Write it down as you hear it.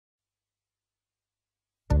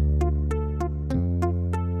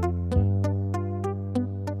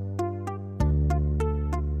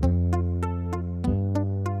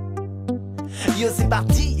Yo c'est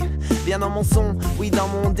parti, viens dans mon son, oui dans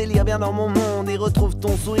mon délire, viens dans mon monde et retrouve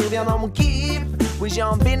ton sourire, viens dans mon kiff. Oui j'ai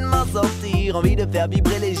envie de m'en sortir, envie de faire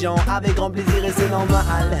vibrer les gens avec grand plaisir et c'est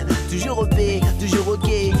normal. Toujours OP, toujours ok,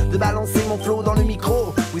 de balancer mon flow dans le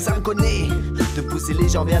micro, oui ça me connaît. De pousser les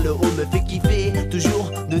gens vers le haut me fait kiffer, toujours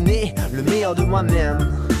donner le meilleur de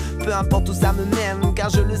moi-même. Peu importe où ça me mène, car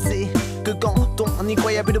je le sais que quand on y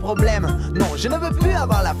croit y'a plus de problème. Non, je ne veux plus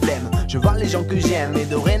avoir la flemme, je vois les gens que j'aime et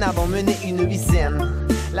dorénavant mener une vie saine.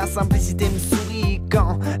 La simplicité me sourit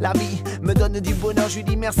quand la vie me donne du bonheur, je lui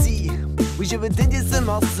dis merci. Oui, je veux dédier ce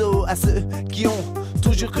morceau à ceux qui ont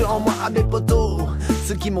toujours cru en moi, à mes potos.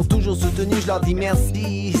 Ceux qui m'ont toujours soutenu, je leur dis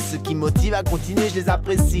merci. Ceux qui motivent à continuer, je les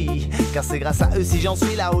apprécie. Car c'est grâce à eux si j'en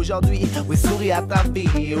suis là aujourd'hui. Oui, souris à ta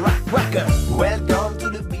vie. Rocker, welcome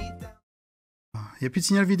to the beat. Il n'y a plus de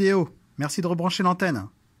signal vidéo. Merci de rebrancher l'antenne.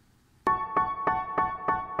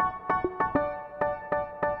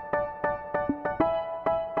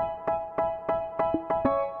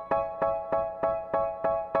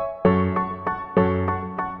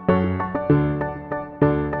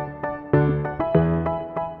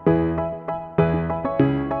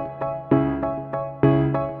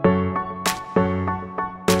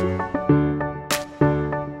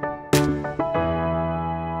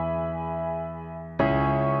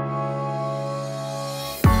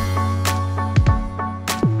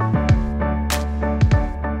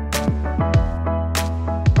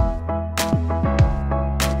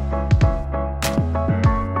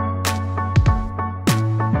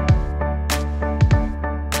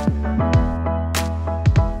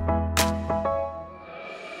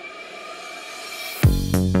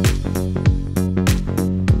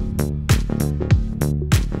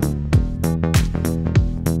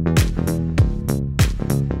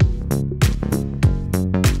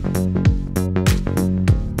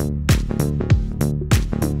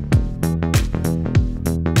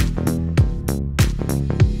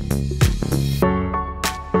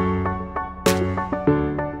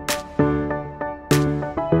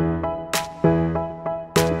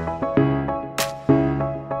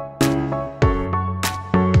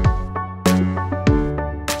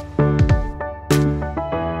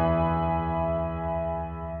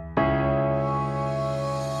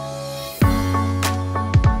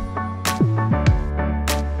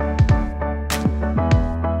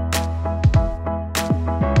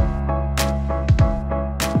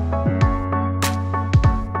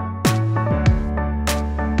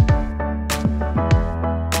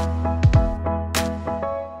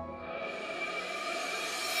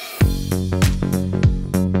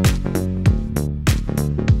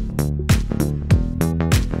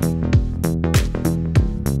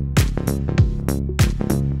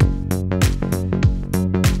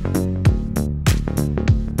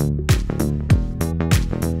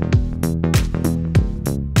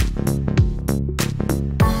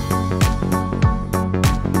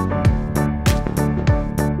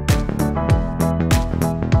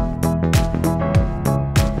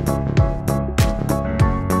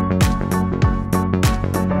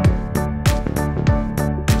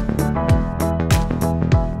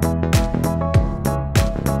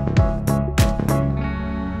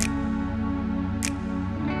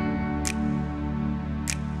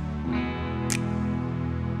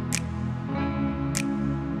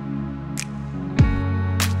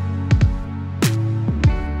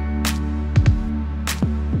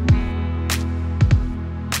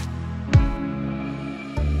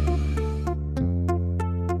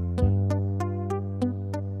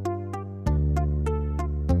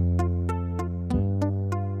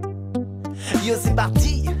 Yo c'est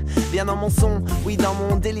parti, viens dans mon son, oui dans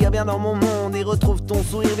mon délire, viens dans mon monde et retrouve ton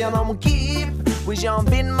sourire, viens dans mon kiff. Oui j'ai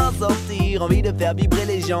envie de m'en sortir, envie de faire vibrer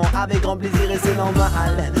les gens avec grand plaisir et c'est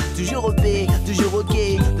normal. Toujours OP, toujours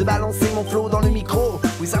ok, de balancer mon flow dans le micro,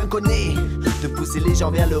 oui ça me connaît. De pousser les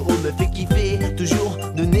gens vers le haut me fait kiffer, toujours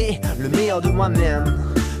donner le meilleur de moi-même.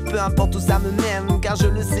 Peu importe où ça me mène, car je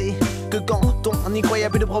le sais que quand on y croit y'a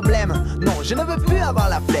plus de problème. Non, je ne veux plus avoir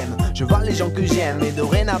la flemme, je vois les gens que j'aime et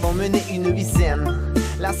dorénavant mener une vie saine.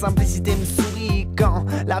 La simplicité me sourit quand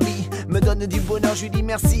la vie me donne du bonheur, je lui dis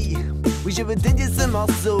merci. Oui je veux dédier ce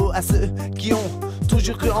morceau à ceux qui ont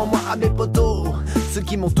toujours cru en moi, à mes potos. Ceux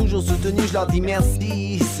qui m'ont toujours soutenu, je leur dis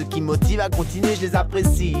merci. Ceux qui motivent à continuer, je les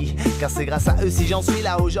apprécie. Car c'est grâce à eux si j'en suis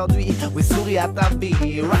là aujourd'hui. Oui souris à ta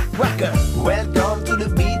vie. Rocker, welcome to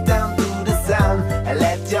the beat and to the sound, and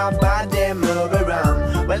let your body move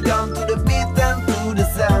around. Welcome to the beat and to the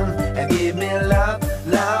sound, and give me love,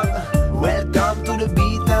 love. Welcome to the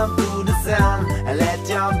beat and to the sound, and let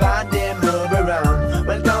your body move around.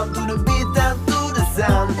 Welcome to the beat and to the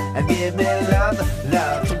sound, and give me love. love,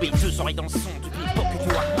 love. Tomber deux oreilles dans le son depuis l'époque du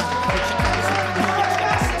Walkman.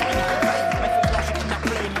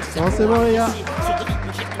 Bon, c'est bon, les gars.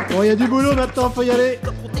 Bon, il y a du boulot maintenant, faut y aller.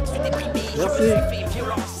 Merci.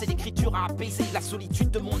 C'est l'écriture à apaiser la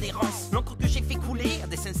solitude de mon errance. L'encre que j'ai fait couler,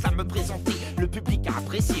 des scènes ça me présenter. Le public a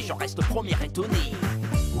apprécié, j'en reste premier étonné.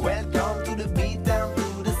 Welcome to the beat down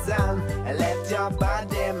to the sound. And let your body